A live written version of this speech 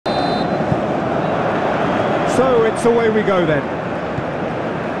So it's away we go then.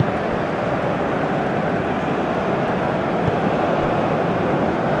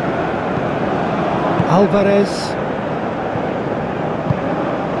 Alvarez.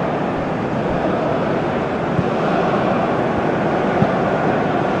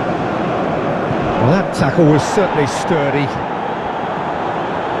 Well, that tackle was certainly sturdy.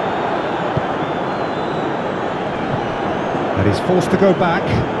 But he's forced to go back.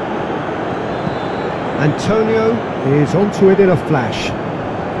 Antonio is onto it in a flash.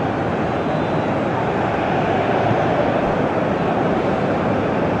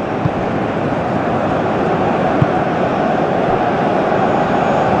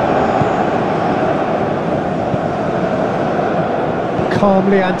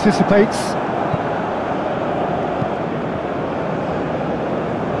 Calmly anticipates.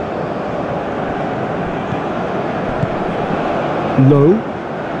 Low.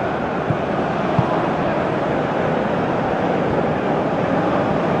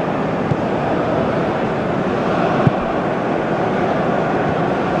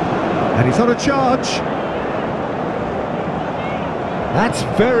 And he's on a charge. That's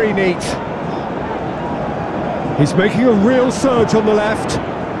very neat. He's making a real surge on the left.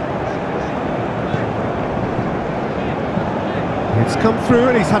 It's come through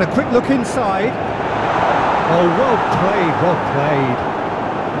and he's had a quick look inside. Oh, well played, well played.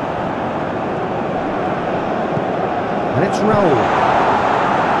 And it's Raul.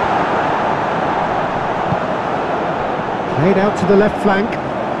 Played out to the left flank.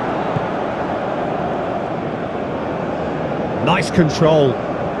 Nice control.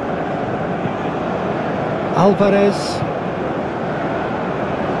 Alvarez.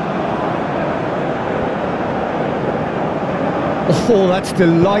 Oh, that's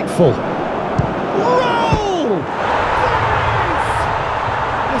delightful. Roll!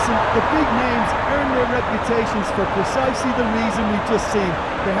 Listen, the big names earn their reputations for precisely the reason we've just seen.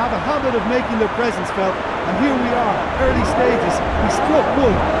 They have a habit of making their presence felt, and here we are, early stages. He struck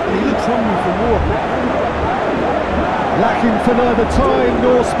one, and he looks hungry for more. Lacking for neither time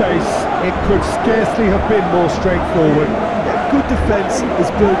nor space. It could scarcely have been more straightforward. Good defence is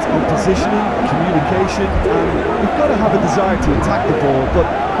built on positioning, communication, and we've got to have a desire to attack the ball, but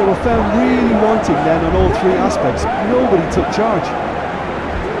they were found really wanting then on all three aspects. Nobody took charge.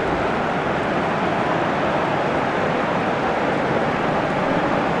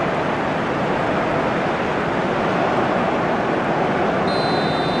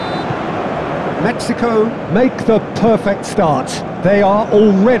 Mexico make the perfect start. They are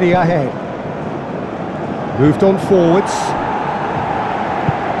already ahead. Moved on forwards.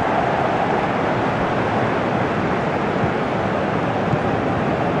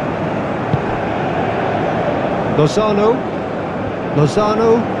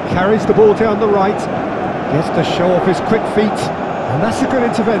 Lozano carries the ball down the right, gets to show off his quick feet, and that's a good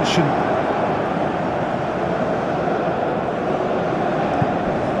intervention.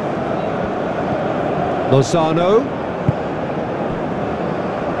 Lozano.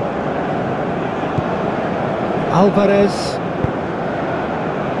 Alvarez.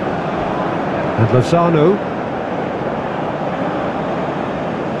 And Lozano.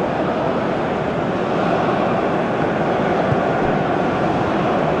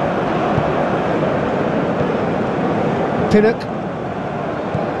 Pinnock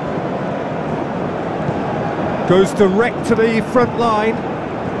goes direct to the front line.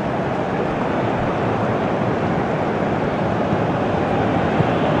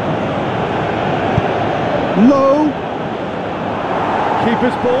 Low.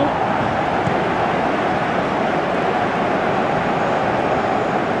 Keeper's ball.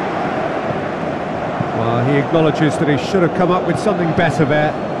 Well, he acknowledges that he should have come up with something better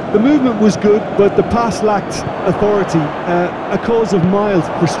there. The movement was good, but the pass lacked authority, a cause of mild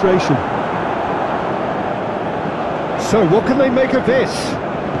frustration. So what can they make of this?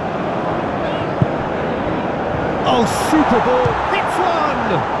 Oh, super ball, hits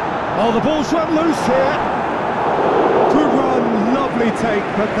one! Oh, the ball's run loose here. Good run, lovely take,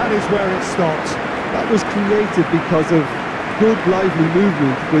 but that is where it stopped. That was created because of good, lively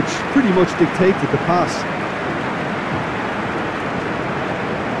movement, which pretty much dictated the pass.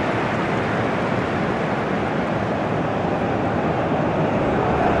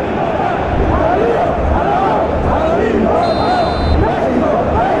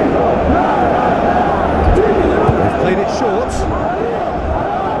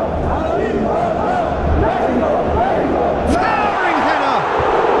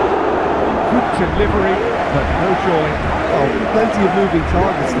 Delivery, but no joy. Oh, plenty of moving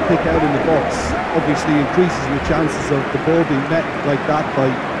targets to pick out in the box. Obviously increases your chances of the ball being met like that by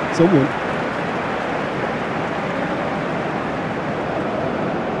someone.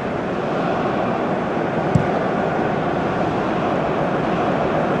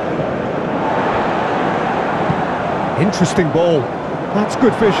 interesting ball. That's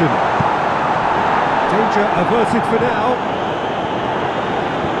good vision. Danger averted for now.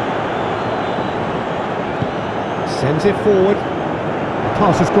 Sends it forward. The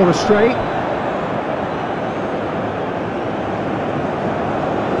pass has gone astray.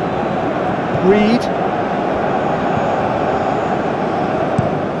 Reed.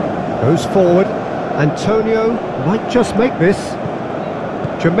 Goes forward. Antonio might just make this.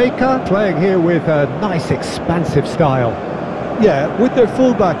 Jamaica playing here with a nice expansive style. Yeah, with their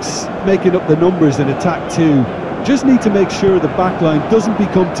fullbacks making up the numbers in attack too, just need to make sure the back line doesn't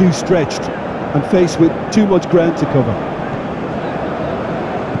become too stretched and faced with too much ground to cover.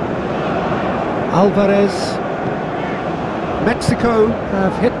 Alvarez. Mexico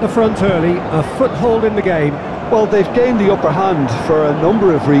have hit the front early, a foothold in the game. Well, they've gained the upper hand for a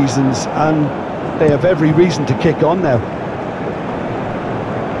number of reasons, and they have every reason to kick on now.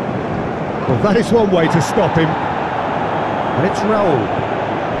 Well, that is one way to stop him. And it's Raul.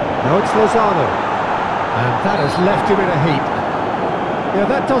 Now it's Lozano. And that has left him in a heap. Yeah,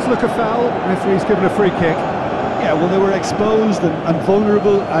 that does look a foul. Referee's given a free kick. Yeah, well, they were exposed and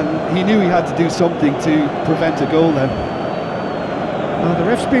vulnerable, and he knew he had to do something to prevent a goal then. Well, the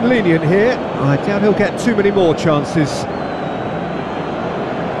ref's been lenient here. I doubt he'll get too many more chances.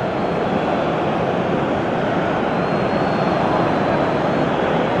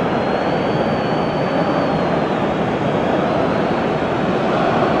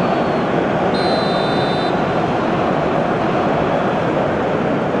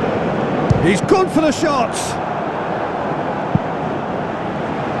 He's gone for the shots.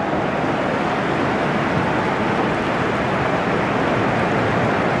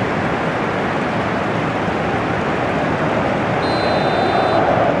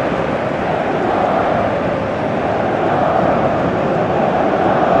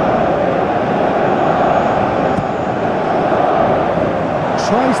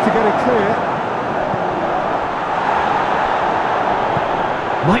 Tries to get it clear.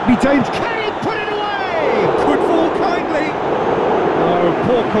 Might be dangerous. Can he put it away? Could fall kindly. No,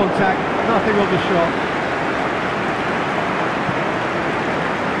 poor contact. Nothing on the shot.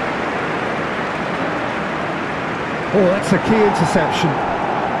 Oh, that's a key interception.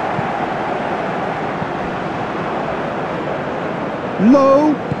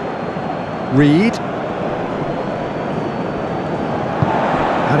 Low. Reed.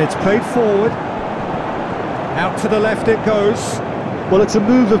 And it's played forward. Out to the left it goes. Well, it's a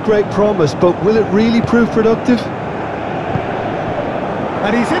move of great promise, but will it really prove productive?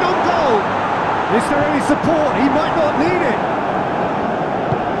 And he's in on goal. Is there any support? He might not need it.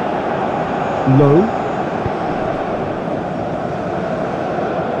 Low.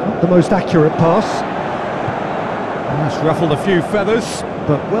 Not the most accurate pass. That's ruffled a few feathers,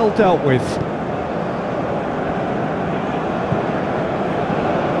 but well dealt with.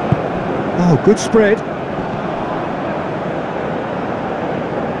 Oh, good spread.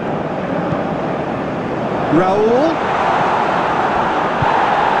 Raul.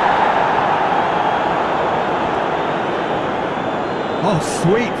 Oh,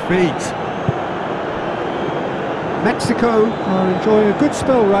 sweet feet. Mexico are enjoying a good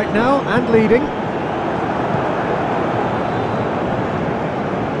spell right now and leading.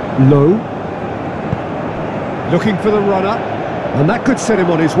 Low. Looking for the runner. And that could set him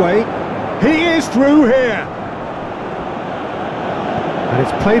on his way. He is through here. And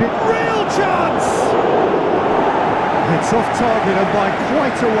it's played it. Real chance! It's off target and by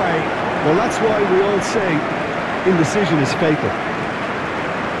quite a way. Well, that's why we all say indecision is fatal.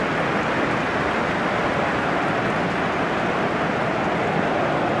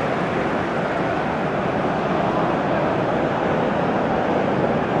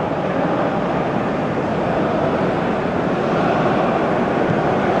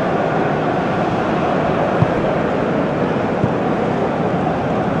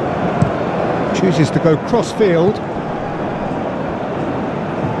 Chooses to go cross-field.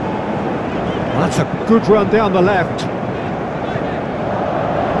 That's a good run down the left.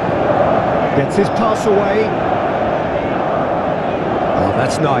 Gets his pass away. Oh,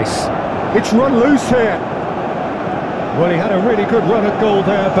 that's nice. It's run loose here. Well, he had a really good run at goal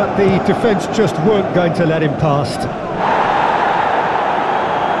there, but the defence just weren't going to let him past.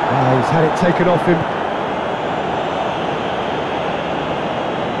 Oh, he's had it taken off him.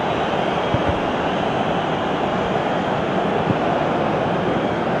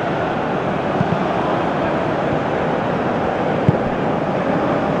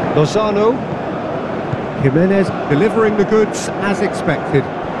 Lozano. Jimenez delivering the goods as expected.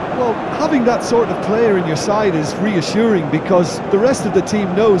 Well, having that sort of player in your side is reassuring because the rest of the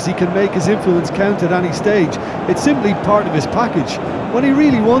team knows he can make his influence count at any stage. It's simply part of his package. When he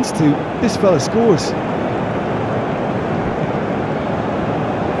really wants to, this fella scores.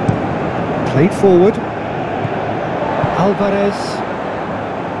 Played forward. Alvarez.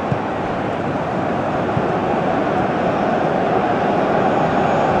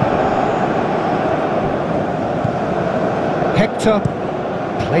 Hector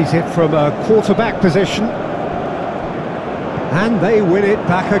plays it from a quarterback position, and they win it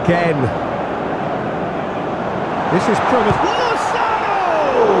back again. This is promised.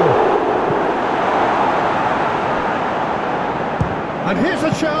 Lozano! And here's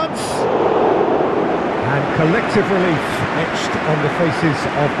a chance. And collective relief etched on the faces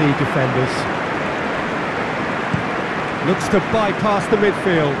of the defenders. Looks to bypass the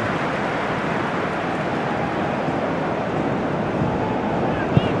midfield.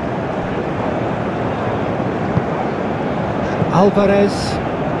 Alvarez.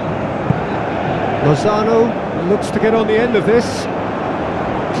 Lozano looks to get on the end of this.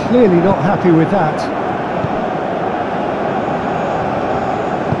 Clearly not happy with that.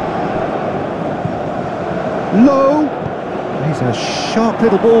 Low. He's a sharp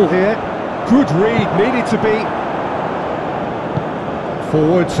little ball here. Good read, needed to be.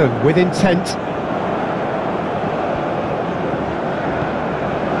 Forwards and with intent.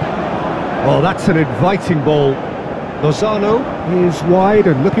 Oh, that's an inviting ball. Lozano is wide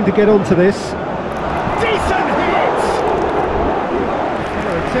and looking to get onto this. Decent hit!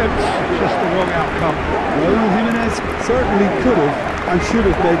 Their attempt, just the wrong outcome. Raul Jimenez certainly could have and should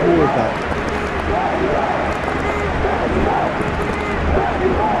have made more of that.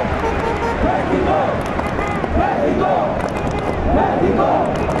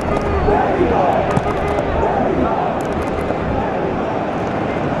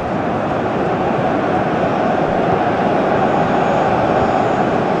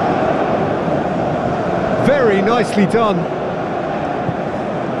 Very nicely done.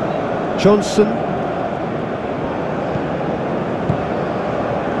 Johnson.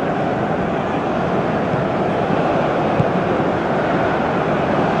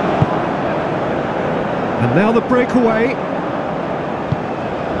 And now the breakaway.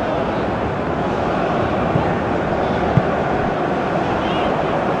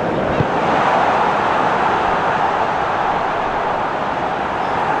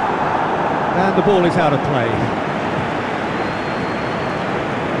 And the ball is out of play.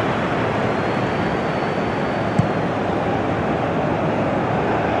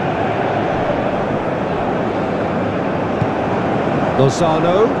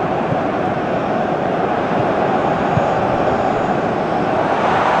 Lozano.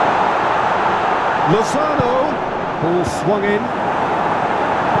 Lozano. Ball swung in.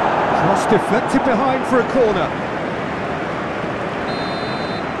 Cross deflected behind for a corner.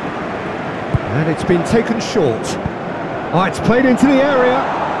 And it's been taken short. Oh, it's played into the area.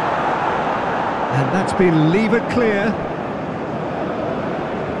 And that's been levered clear.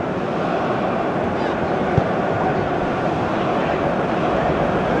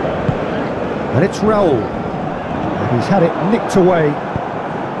 And it's Raul. And he's had it nicked away.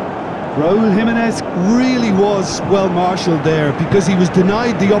 Raul Jimenez really was well marshalled there because he was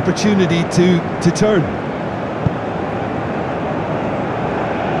denied the opportunity to turn.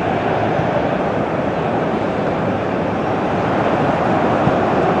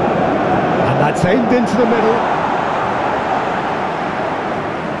 That's aimed into the middle.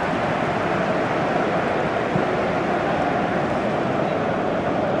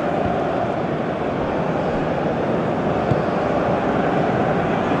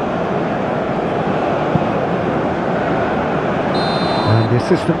 And the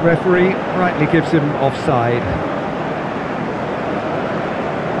assistant referee rightly gives him offside.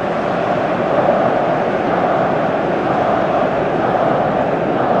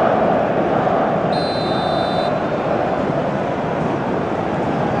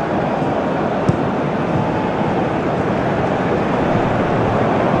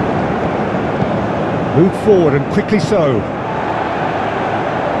 Moved forward and quickly so.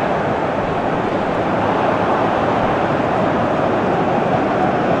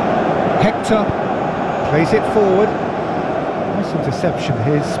 Hector plays it forward. Nice interception.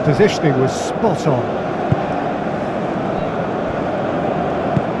 His positioning was spot on.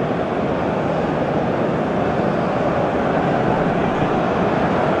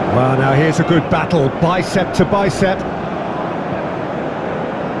 Well, now here's a good battle, bicep to bicep.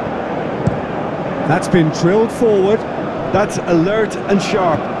 That's been drilled forward. That's alert and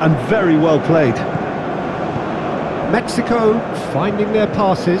sharp and very well played. Mexico finding their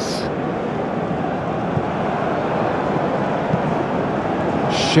passes.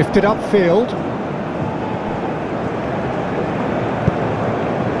 Shifted upfield.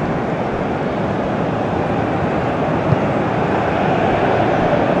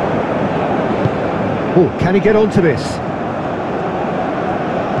 Oh, can he get onto this?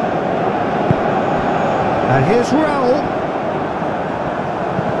 And here's Raul.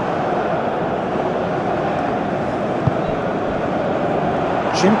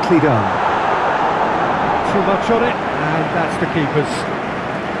 Gently done. Too much on it, and that's the keeper's.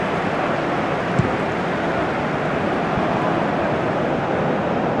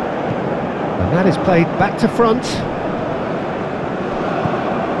 And that is played back to front.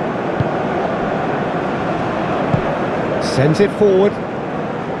 Sends it forward.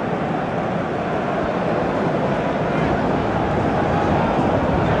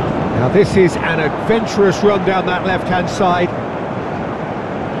 Now this is an adventurous run down that left-hand side.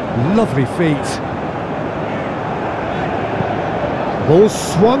 Lovely feet. Ball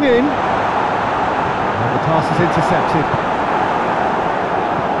swung in. And the pass is intercepted.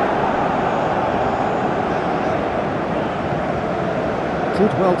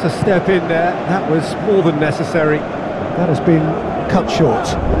 Did well to step in there. That was more than necessary. That has been cut short.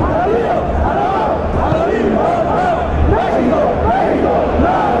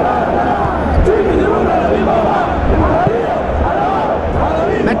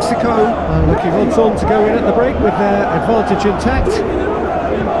 Mexico are looking odds-on to go in at the break with their advantage intact.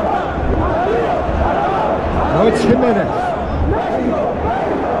 Now it's Jimenez.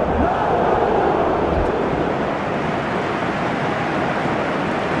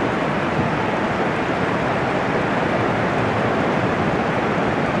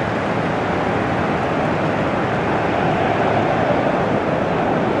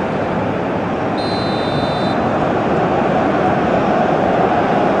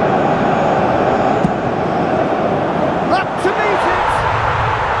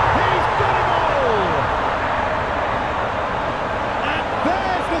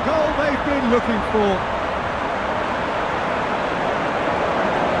 Looking for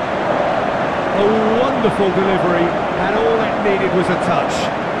a wonderful delivery, and all it needed was a touch.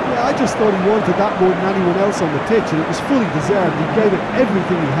 Yeah, I just thought he wanted that more than anyone else on the pitch, and it was fully deserved. He gave it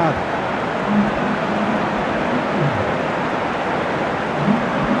everything he had.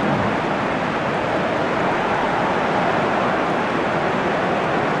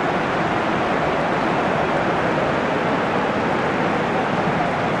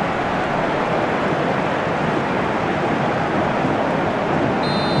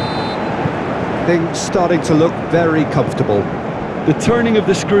 Things starting to look very comfortable. The turning of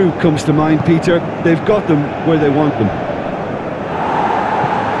the screw comes to mind, Peter. They've got them where they want them.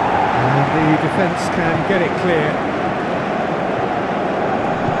 And the defence can get it clear.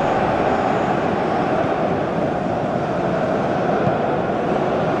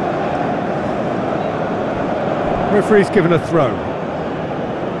 Referee's given a throw.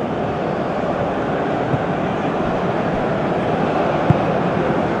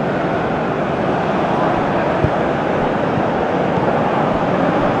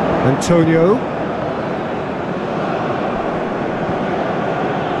 Antonio.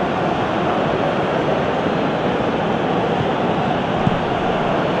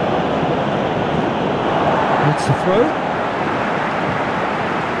 That's the throw.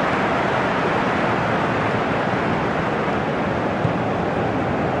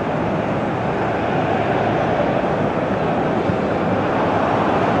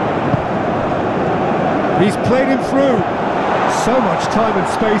 He's played him through. So much time and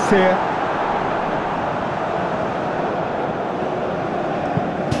space here.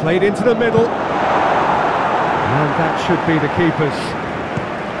 Played into the middle. And that should be the keeper's.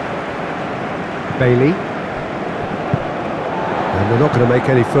 Bailey. And they're not going to make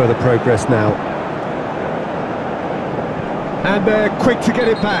any further progress now. And they're quick to get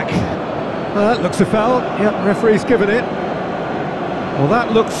it back. That looks a foul. Yep, referee's given it. Well,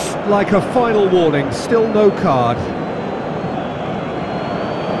 that looks like a final warning. Still no card.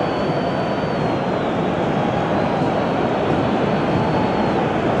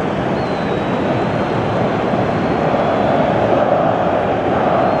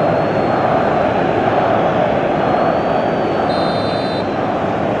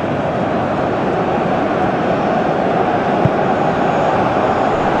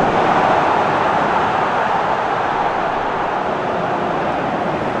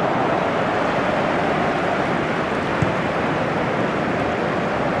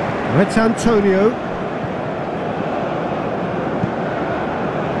 It's Antonio.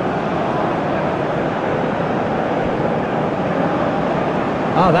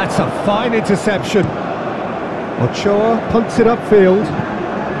 Ah, that's a fine interception. Ochoa punts it upfield.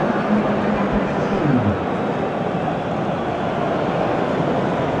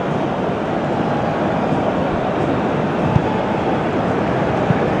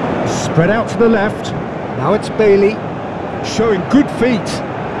 Spread out to the left. Now it's Bailey, showing good feet.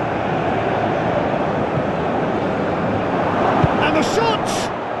 And the shot!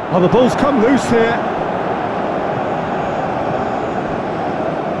 Oh, the ball's come loose here.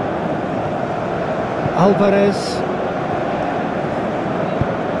 Alvarez.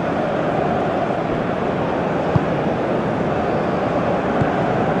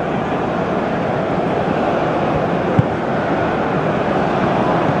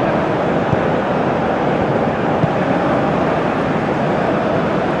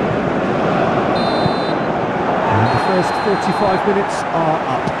 And the first 45 minutes are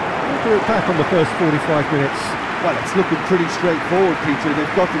up. We'll do it back on the first 45 minutes. Well, it's looking pretty straightforward, Peter.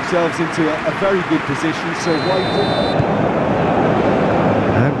 They've got themselves into a very good position, so why...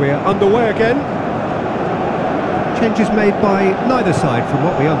 And we're underway again. Changes made by neither side from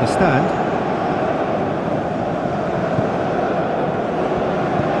what we understand.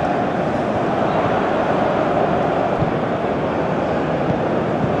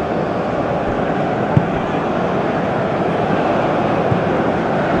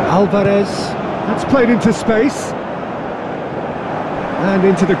 Alvarez, that's played into space. And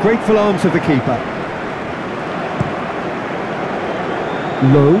into the grateful arms of the keeper.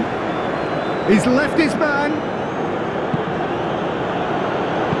 Low. He's left his man.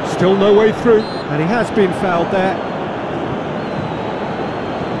 Still no way through, and he has been fouled there.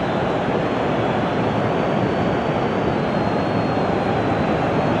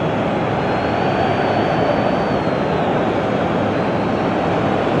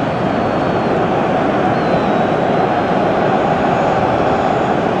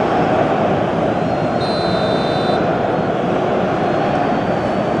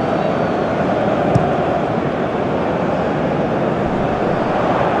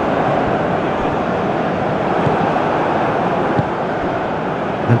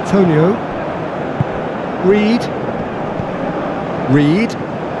 Antonio, Reed,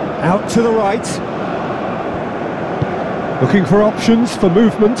 out to the right, looking for options for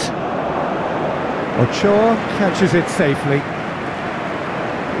movement. Ochoa catches it safely.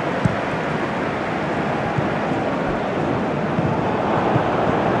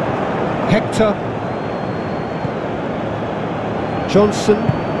 Hector, Johnson,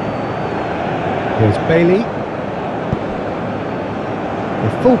 here's Bailey. The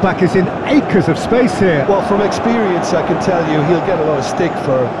fullback is in acres of space here. Well, from experience, I can tell you he'll get a lot of stick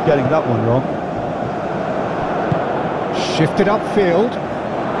for getting that one wrong. Shifted upfield.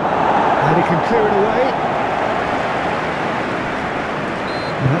 And he can clear it away.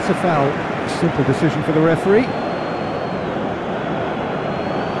 And that's a foul. Simple decision for the referee.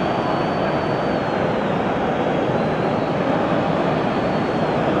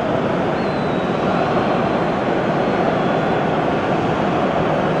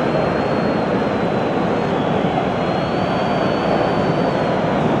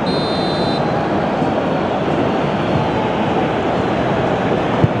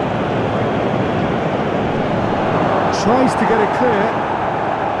 Tries to get it clear.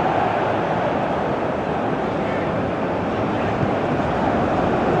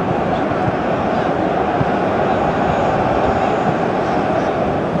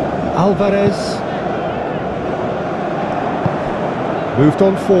 Alvarez moved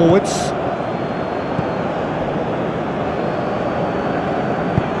on forwards.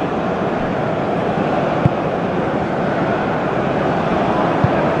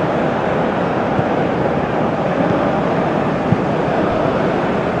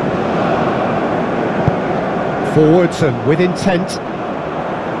 Forwards and with intent.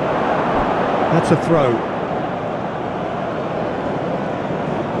 That's a throw.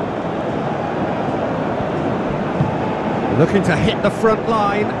 Looking to hit the front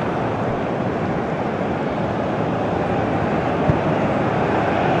line.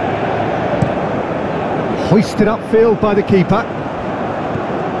 Hoisted upfield by the keeper.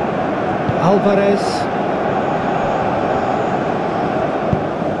 Alvarez.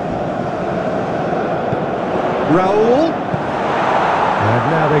 Raul,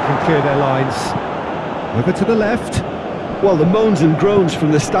 and now they can clear their lines. Over to the left. Well, the moans and groans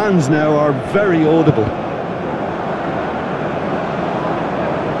from the stands now are very audible.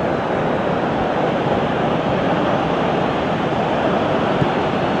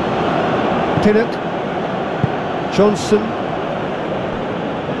 Pinnock, Johnson,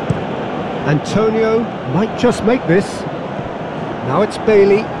 Antonio might just make this. Now it's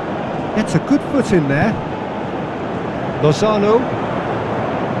Bailey. Gets a good foot in there. Lozano.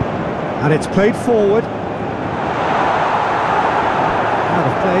 And it's played forward. Out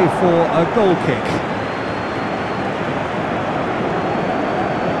of play for a goal kick.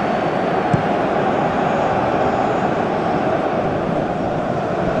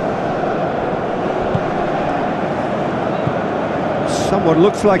 Someone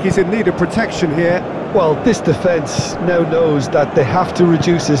looks like he's in need of protection here. Well, this defence now knows that they have to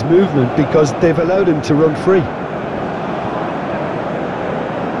reduce his movement because they've allowed him to run free.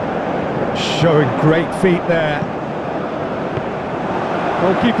 Showing great feet there.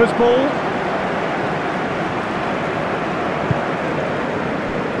 Goalkeeper's ball.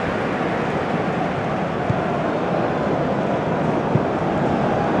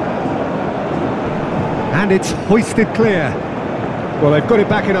 And it's hoisted clear. Well, they've got it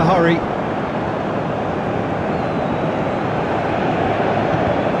back in a hurry.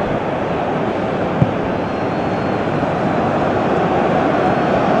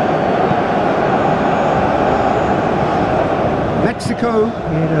 Mexico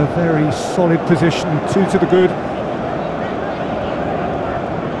in a very solid position, 2 to the good.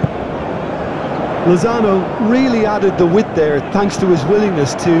 Lozano really added the width there thanks to his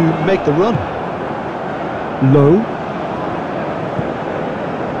willingness to make the run. Low.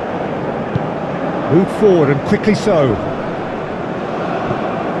 Move forward and quickly so.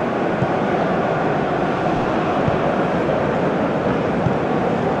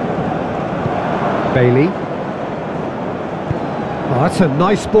 Bailey. Oh, that's a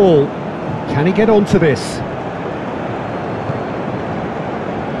nice ball. Can he get onto this?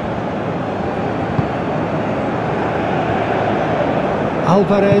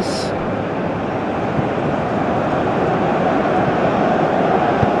 Alvarez.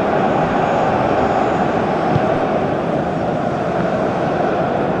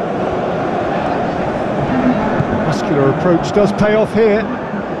 Muscular approach does pay off here.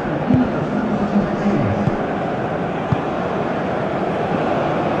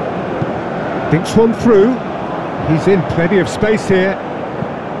 Thinks one through. He's in plenty of space here.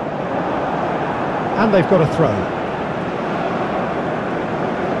 And they've got a throw.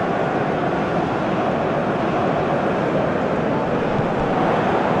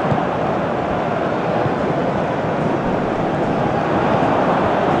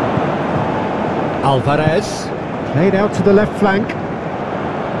 Alvarez, played out to the left flank.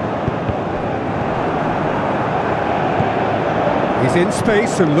 He's in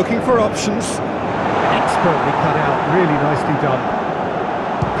space and looking for options. Expertly cut out, really nicely done.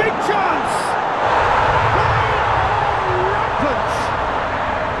 Big chance! They are rampant!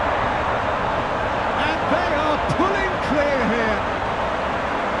 And they are pulling clear here.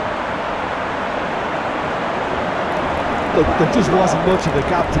 Look, there just wasn't much of a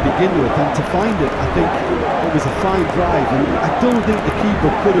gap to begin with, and to find it, I think it was a fine drive, and I don't think the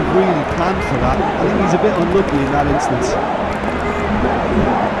keeper could have really planned for that. I think he's a bit unlucky in that instance.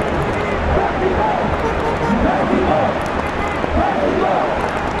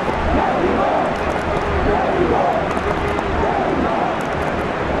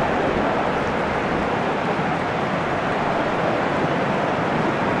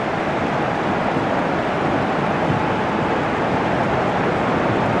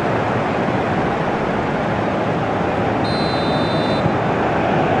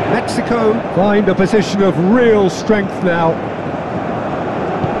 Mexico find a position of real strength now.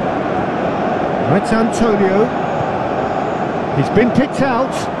 It's Antonio. He's been picked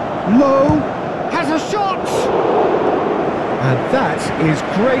out. Low has a shot! And that is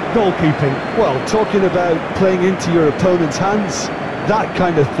great goalkeeping. Well, talking about playing into your opponent's hands, that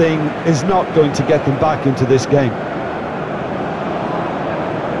kind of thing is not going to get them back into this game.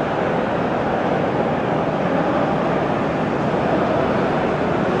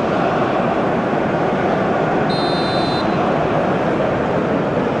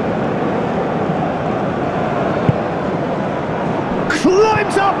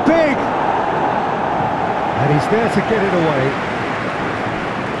 Climbs up big! And he's there to get it away.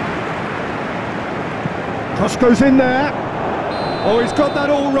 Cross goes in there. Oh, he's got that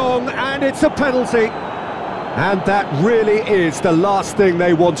all wrong, and it's a penalty. And that really is the last thing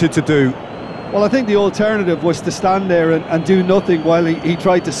they wanted to do. Well, I think the alternative was to stand there and do nothing while he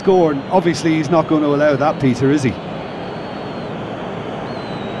tried to score, and obviously he's not going to allow that, Peter, is he?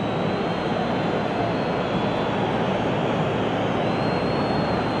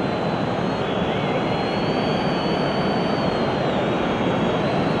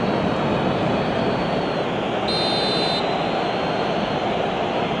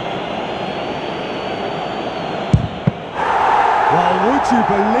 Would you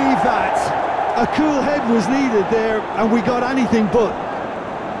believe that? A cool head was needed there, and we got anything but.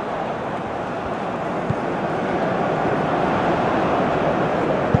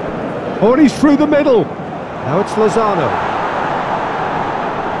 Oh, and he's through the middle. Now it's Lozano.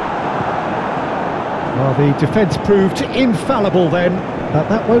 Well, the defence proved infallible then, but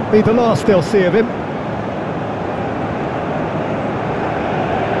that won't be the last they'll see of him.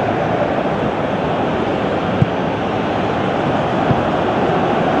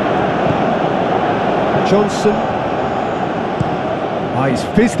 Johnson. Ah, he's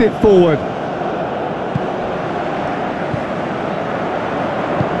fizzed it forward.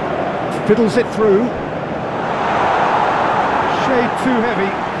 Fiddles it through. Shade too heavy.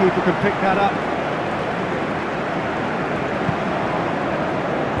 Keeper can pick that up.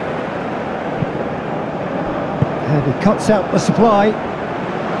 And he cuts out the supply.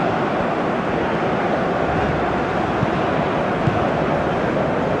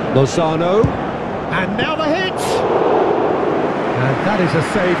 Lozano. And now the hit! And that is a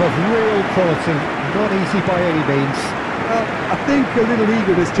save of real quality. Not easy by any means. Well, I think a little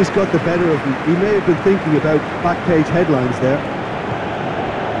eagerness just got the better of him. He may have been thinking about back-page headlines there.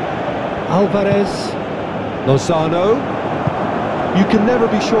 Alvarez. Lozano. You can never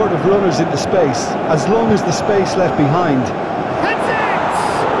be short of runners into space, as long as the space left behind. Hits it!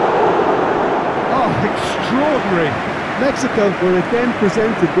 Oh, extraordinary. Mexico were again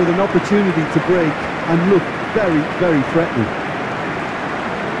presented with an opportunity to break and look very, very threatening.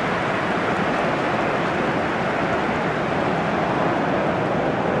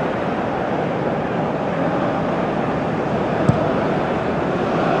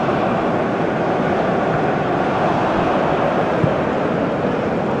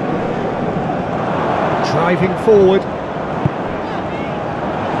 Driving forward.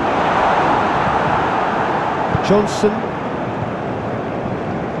 Johnson.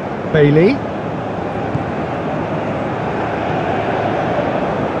 Bailey.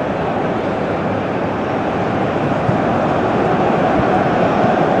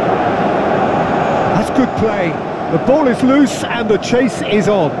 That's good play. The ball is loose and the chase is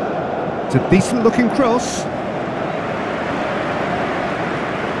on. It's a decent looking cross.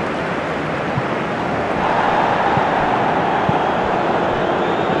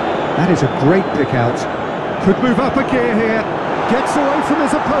 That is a great pick out. Could move up a gear here. Gets away from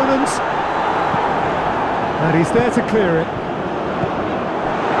his opponents. And he's there to clear it.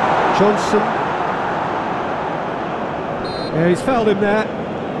 Johnson. Yeah, he's fouled him there.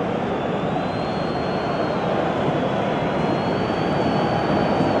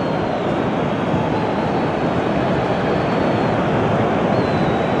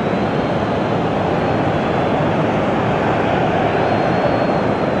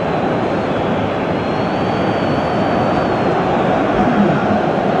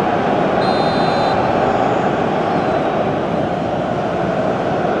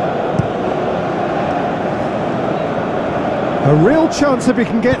 A real chance if he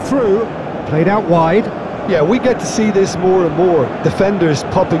can get through. Played out wide. Yeah, we get to see this more and more. Defenders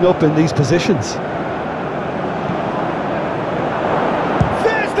popping up in these positions.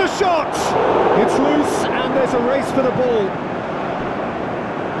 There's the shot! It's loose and there's a race for the ball.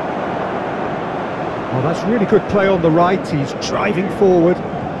 Oh, that's really good play on the right. He's driving forward.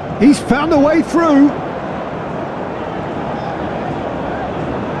 He's found a way through.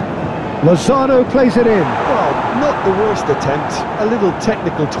 Lozano plays it in. Well, not the worst attempt. A little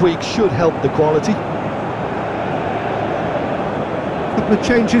technical tweak should help the quality. Couple of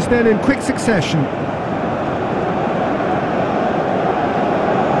changes then in quick succession.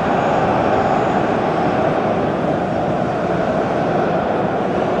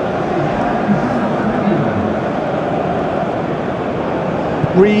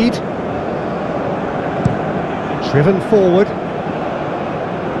 Reed. Driven forward.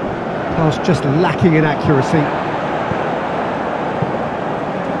 Pass just lacking in accuracy.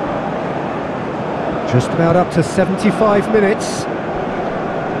 Just about up to 75 minutes.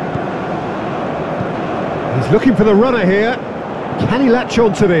 He's looking for the runner here. Can he latch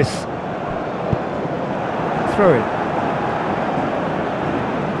on to this? Throw it.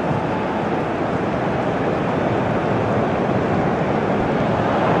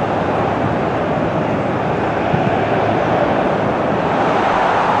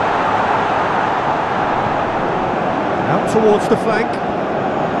 Towards the flank.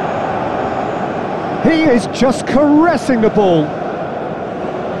 He is just caressing the ball.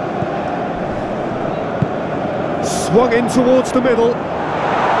 Swung in towards the middle.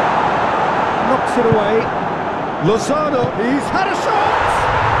 Knocks it away. Lozano, he's had a shot!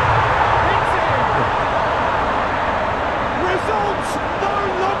 It's in! Result,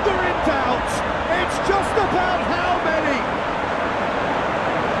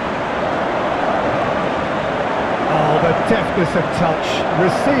 softness of touch,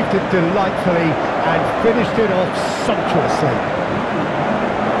 received it delightfully and finished it off sumptuously.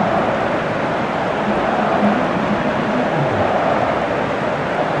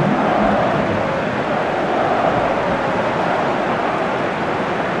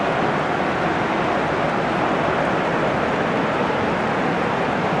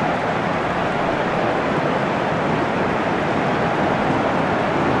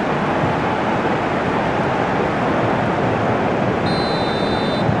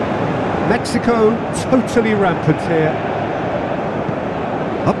 Mexico totally rampant here.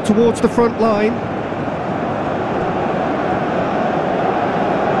 Up towards the front line.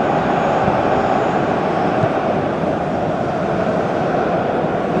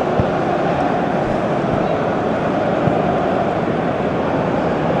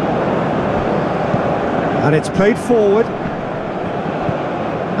 And it's played forward.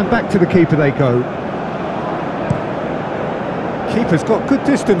 And back to the keeper they go. Keeper's got good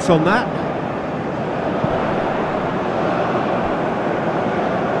distance on that.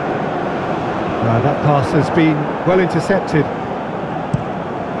 That pass has been well intercepted.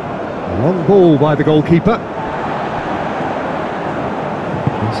 A long ball by the goalkeeper.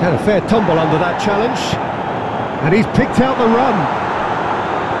 He's had a fair tumble under that challenge. And he's picked out the run.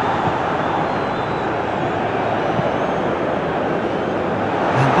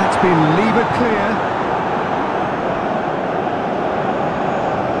 And that's been levered clear.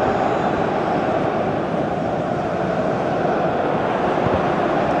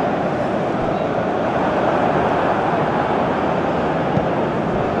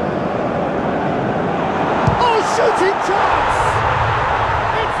 Shooting chance!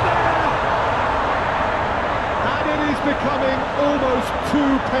 It's there! And it is becoming almost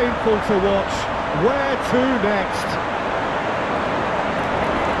too painful to watch. Where to next?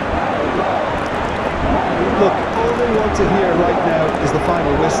 Look, all they want to hear right now is the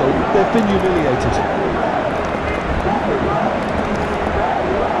final whistle. They've been humiliated.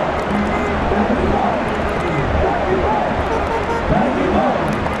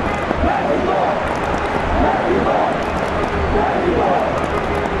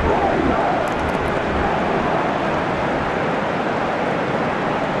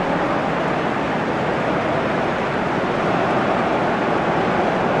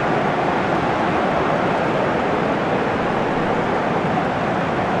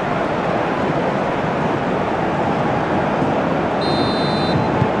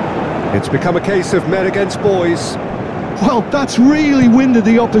 It's become a case of men against boys. Well, that's really winded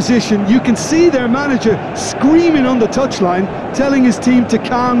the opposition. You can see their manager screaming on the touchline, telling his team to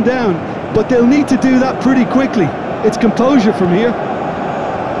calm down. But they'll need to do that pretty quickly. It's composure from here.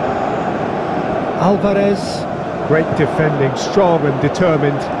 Alvarez, great defending, strong and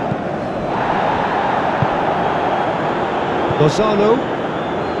determined. Lozano.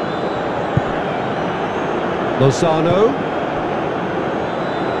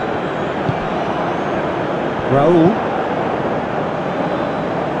 Raul.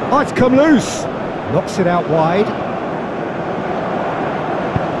 Oh, it's come loose. Knocks it out wide.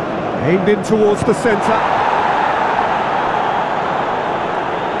 Aimed in towards the centre.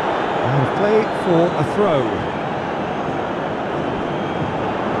 And play for a throw.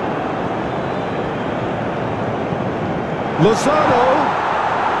 Lozano.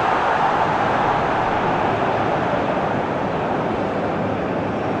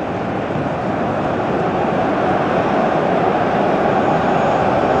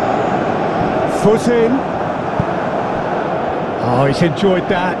 Foot in. Oh, he's enjoyed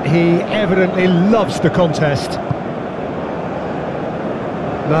that. He evidently loves the contest.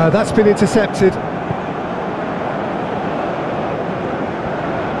 No, that's been intercepted.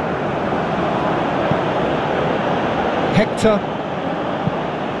 Hector.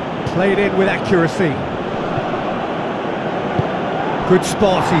 Played in with accuracy. Good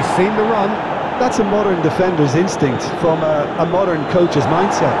spot, he's seen the run. That's a modern defender's instinct from a modern coach's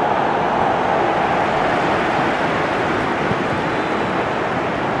mindset.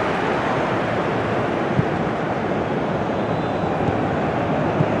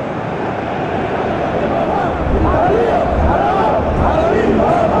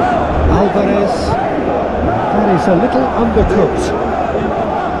 That is a little undercooked.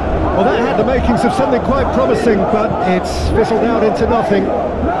 Well, that had the makings of something quite promising, but it's fizzled out into nothing.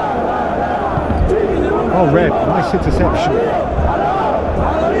 Oh, Red, nice interception.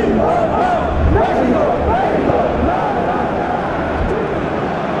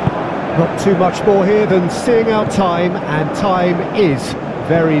 Not too much more here than seeing out time, and time is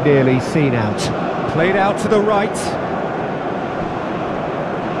very nearly seen out. Played out to the right.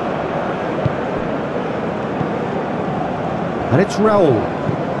 And it's Raul.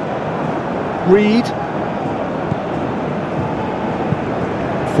 Reed.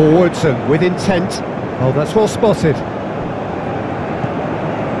 Forwards and with intent. Oh, that's well spotted.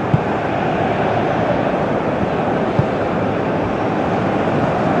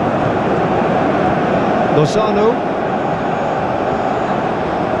 Lozano.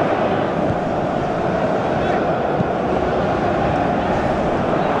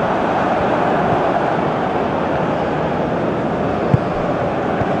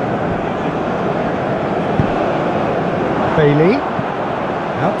 Bailey,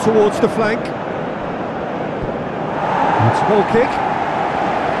 out towards the flank. It's a goal kick.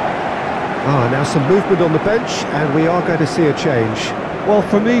 Now some movement on the bench, and we are going to see a change. Well,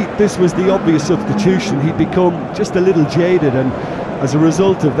 for me, this was the obvious substitution. He'd become just a little jaded, and as a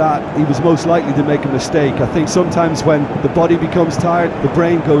result of that, he was most likely to make a mistake. I think sometimes when the body becomes tired, the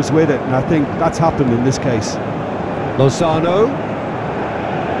brain goes with it, and I think that's happened in this case. Lozano.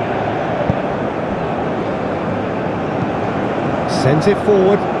 Sends it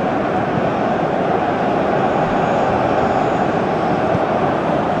forward.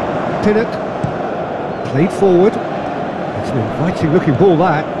 Pinnock. Played forward. It's an inviting looking ball,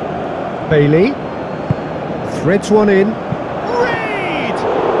 that. Bailey. Threads one in. Reed!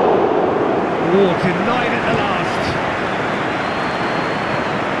 Oh, denied at the last.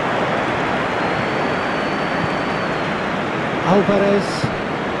 Alvarez.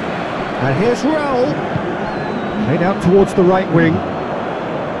 And here's Raul. Played out towards the right wing.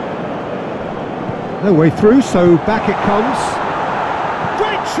 No way through, so back it comes.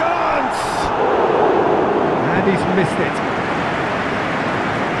 Great chance! And he's missed it.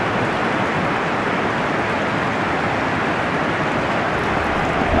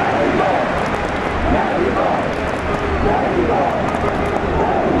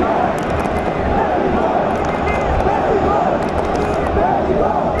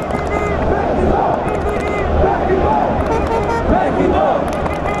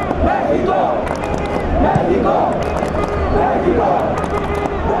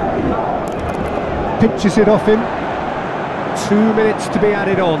 Pinches it off him. 2 minutes to be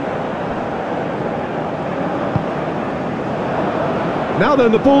added on. Now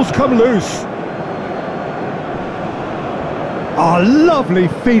then, the ball's come loose. Oh, lovely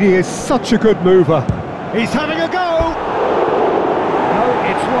feed. He is such a good mover. He's having a go. No,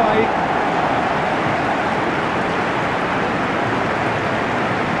 it's wide.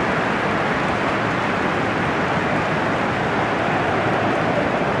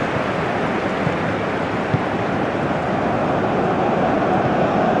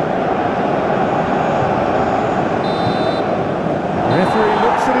 Referee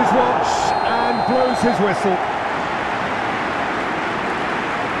looks at his watch and blows his whistle.